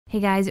Hey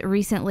guys,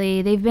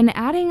 recently they've been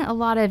adding a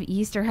lot of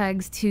Easter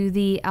eggs to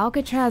the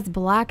Alcatraz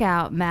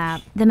Blackout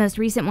map. The most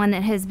recent one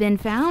that has been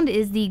found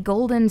is the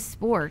Golden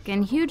Spork,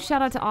 and huge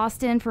shout out to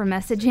Austin for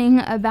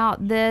messaging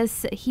about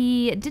this.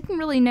 He didn't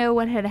really know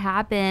what had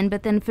happened,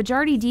 but then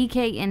Fajardi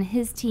DK and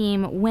his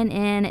team went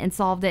in and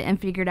solved it and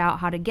figured out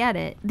how to get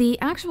it.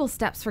 The actual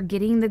steps for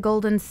getting the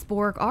Golden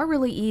Spork are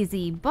really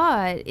easy,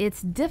 but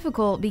it's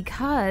difficult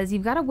because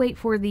you've got to wait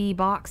for the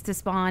box to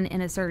spawn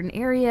in a certain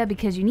area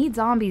because you need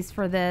zombies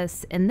for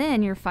this, and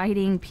then you're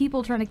fighting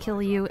people trying to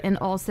kill you and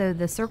also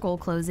the circle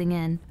closing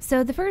in.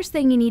 So the first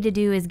thing you need to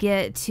do is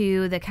get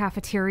to the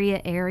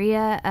cafeteria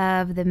area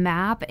of the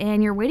map,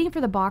 and you're waiting for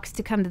the box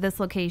to come to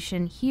this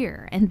location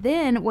here. And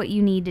then what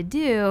you need to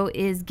do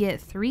is get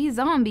 3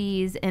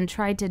 zombies and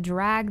try to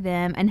drag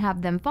them and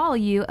have them follow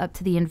you up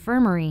to the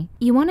infirmary.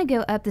 You want to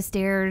go up the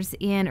stairs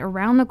and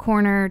around the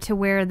corner to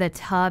where the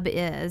tub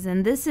is,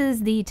 and this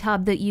is the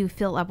tub that you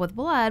fill up with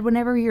blood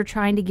whenever you're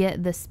trying to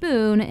get the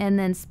spoon and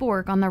then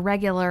spork on the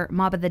regular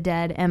Mob of the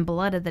Dead and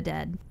Blood of the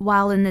Dead.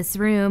 While in this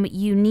room,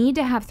 you need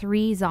to have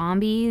 3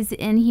 zombies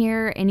in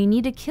here, and you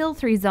need to kill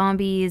 3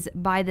 zombies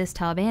by this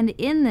tub and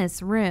in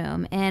this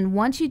room. And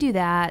once you do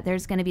that,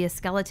 there's going to be a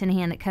skeleton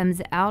hand that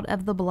comes out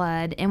of the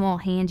blood and will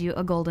hand you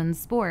a golden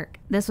spork.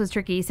 This was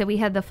tricky, so we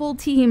had the full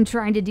team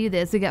trying to do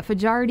this. We got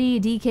Fajardi,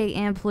 DK,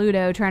 and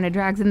Pluto trying to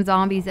drag some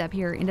zombies up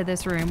here into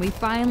this room. We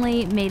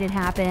finally made it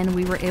happen.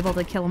 We were able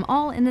to kill them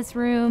all in this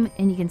room,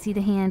 and you can see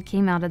the hand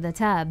came out of the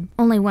tub.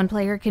 Only one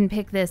player can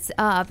pick this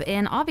up,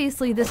 and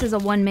obviously this is a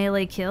 1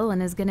 melee kill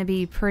and is going to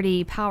be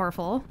pretty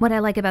powerful. What I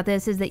like about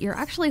this is that you're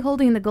actually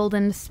holding the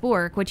golden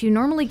spork, which you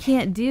normally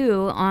can't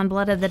do on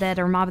Blood of the Dead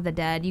or Mob of the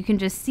Dead. You can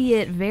just see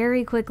it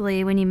very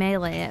quickly when you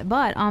melee it,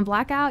 but on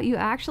Blackout you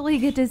actually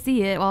get to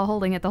see it while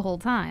holding it the whole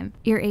time.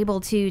 You're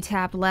able to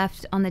tap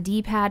left on the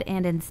D-pad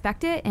and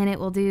inspect it, and it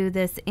will do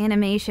this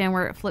animation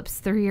where it flips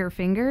through your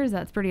fingers.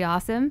 That's pretty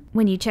awesome.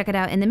 When you check it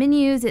out in the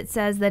menus, it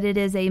says that it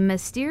is a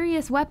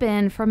mysterious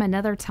weapon from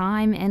another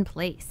time and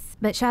place.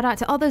 But shout out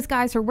to all those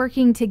guys for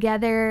working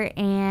together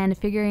and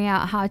figuring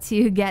out how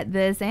to get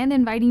this and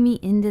inviting me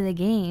into the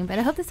game. But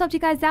I hope this helped you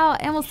guys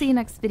out, and we'll see you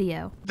next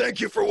video. Thank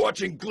you for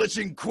watching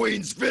Glitching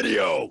Queen's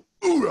video.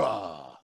 Hoorah!